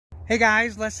Hey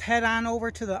guys, let's head on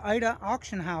over to the Ida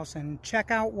auction house and check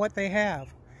out what they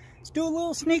have. Let's do a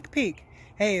little sneak peek.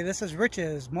 Hey, this is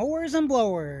Rich's Mowers and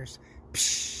Blowers.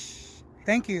 Pshhh.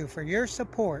 Thank you for your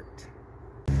support.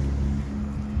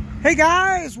 Hey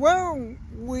guys, well,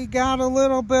 we got a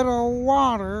little bit of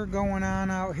water going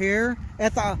on out here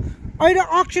at the Ida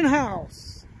auction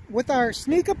house with our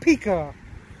Sneaka Peeka.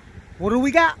 What do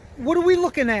we got? What are we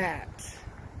looking at?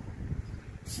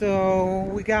 So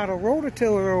we got a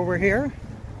rototiller over here.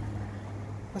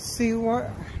 Let's see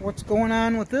what's going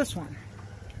on with this one.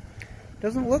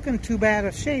 Doesn't look in too bad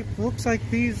a shape. Looks like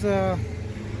these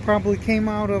probably came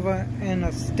out of an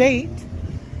estate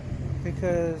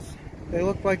because they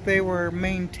look like they were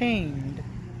maintained.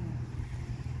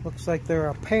 Looks like they're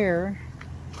a pair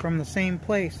from the same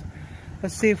place.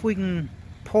 Let's see if we can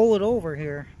pull it over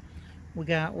here. We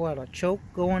got what, a choke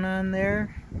going on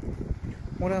there.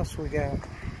 What else we got?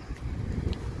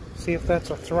 See if that's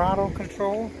a throttle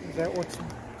control. Is that what's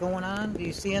going on? Do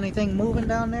you see anything moving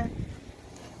down there?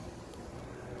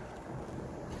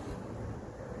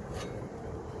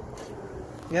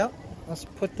 Yep. Let's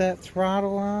put that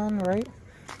throttle on, right?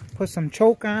 Put some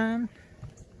choke on.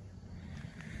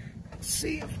 Let's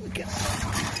see if we can.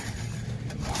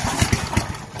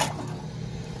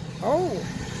 Oh!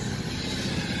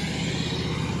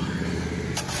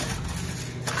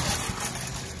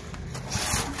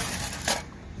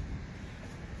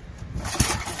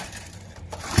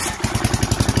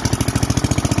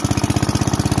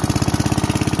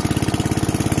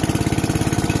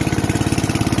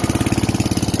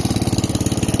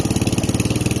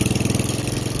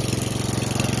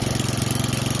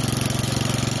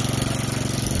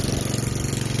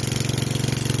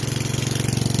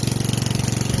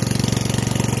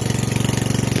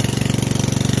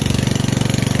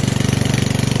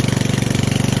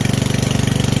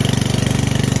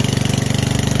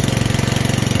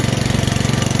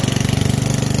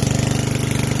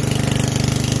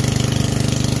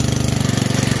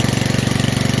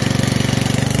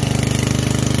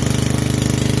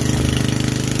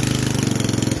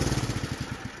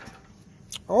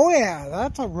 Oh yeah,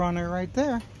 that's a runner right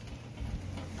there.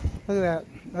 Look at that.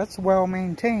 That's well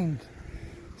maintained.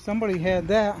 Somebody had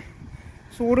that.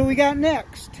 So what do we got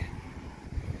next?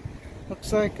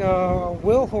 Looks like a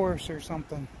wheel horse or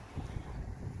something.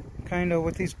 Kind of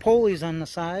with these pulleys on the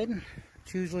side.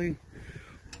 It's usually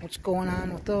what's going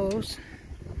on with those.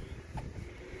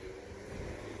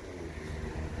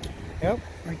 Yep,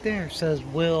 right there it says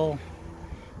wheel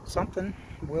something.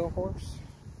 Wheel horse.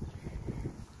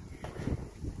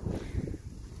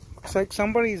 Looks like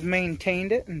somebody's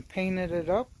maintained it and painted it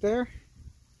up there.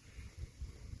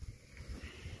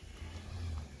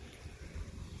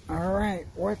 Alright,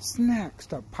 what's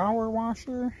next? A power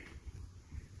washer?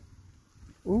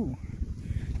 Ooh,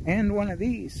 and one of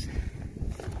these.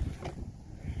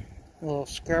 Little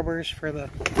scrubbers for the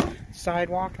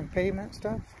sidewalk and pavement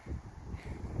stuff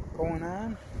going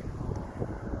on.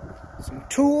 Some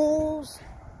tools.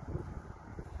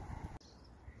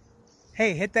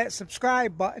 Hey, hit that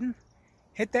subscribe button,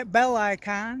 hit that bell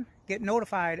icon, get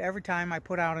notified every time I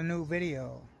put out a new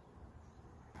video.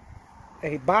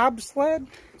 A bobsled?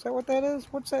 Is that what that is?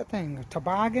 What's that thing? A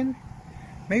toboggan?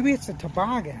 Maybe it's a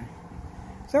toboggan.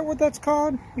 Is that what that's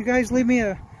called? You guys leave me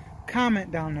a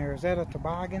comment down there. Is that a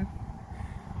toboggan?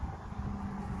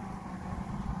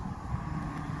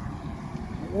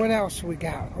 What else we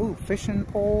got? Ooh, fishing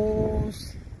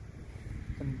poles,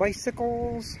 some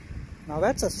bicycles. Now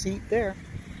that's a seat there.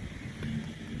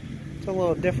 It's a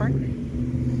little different.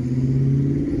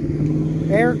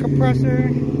 Air compressor.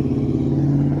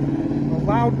 A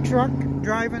loud truck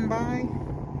driving by.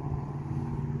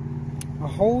 A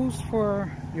hose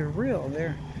for your reel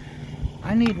there.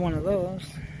 I need one of those.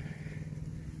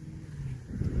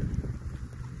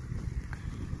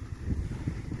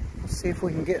 Let's see if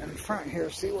we can get in front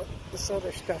here, see what this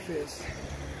other stuff is.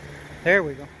 There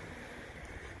we go.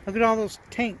 Look at all those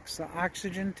tanks, the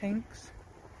oxygen tanks.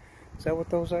 Is that what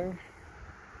those are?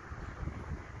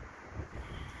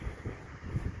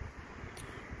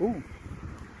 Ooh.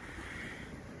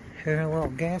 Here's a little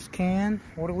gas can.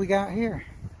 What do we got here?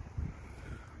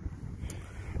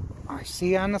 I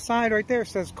see on the side right there, it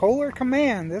says Kohler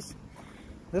Command. This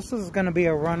is going to be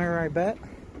a runner, I bet.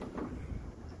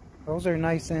 Those are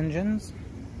nice engines.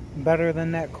 Better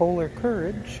than that Kohler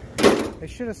Courage. They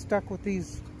should have stuck with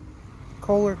these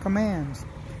Kohler Commands.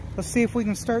 Let's see if we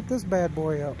can start this bad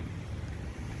boy up.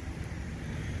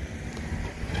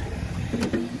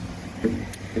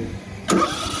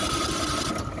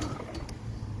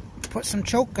 Put some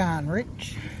choke on,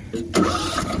 Rich. There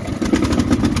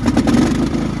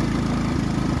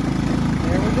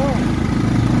we go.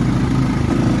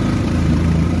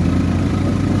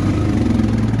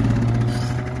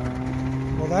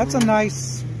 That's a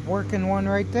nice working one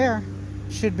right there.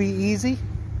 Should be easy.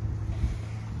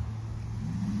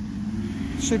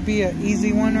 Should be an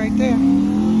easy one right there.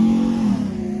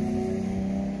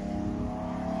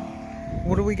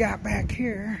 What do we got back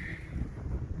here?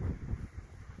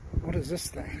 What is this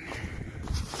thing?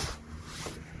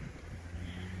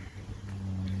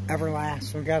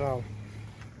 Everlast. We got a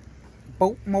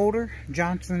boat motor,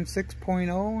 Johnson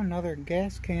 6.0, another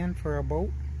gas can for a boat,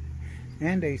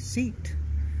 and a seat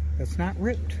that's not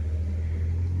ripped.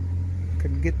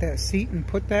 Could get that seat and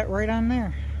put that right on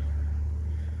there.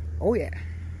 Oh yeah.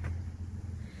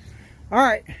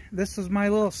 Alright, this is my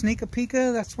little Sneaka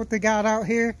Peeka. That's what they got out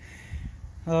here.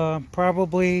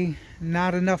 Probably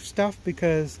not enough stuff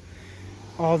because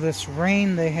all this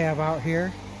rain they have out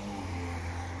here.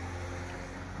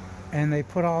 And they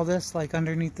put all this like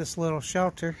underneath this little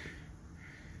shelter.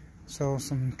 So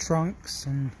some trunks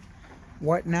and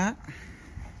whatnot.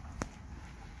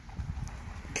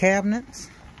 Cabinets.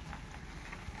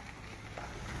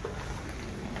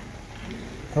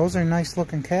 Those are nice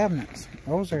looking cabinets.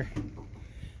 Those are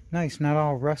nice, not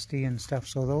all rusty and stuff.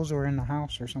 So those were in the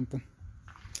house or something.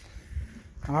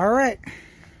 Alright.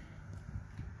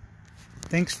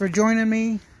 Thanks for joining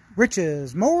me.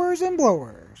 Rich's Mowers and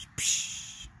Blowers.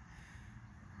 Pshhh.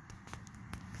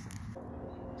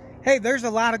 Hey, there's a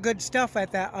lot of good stuff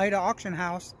at that Ida auction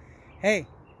house. Hey,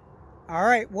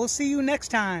 alright, we'll see you next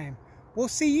time. We'll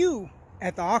see you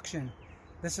at the auction.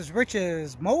 This is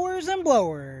Rich's Mowers and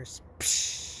Blowers.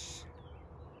 Pshhh.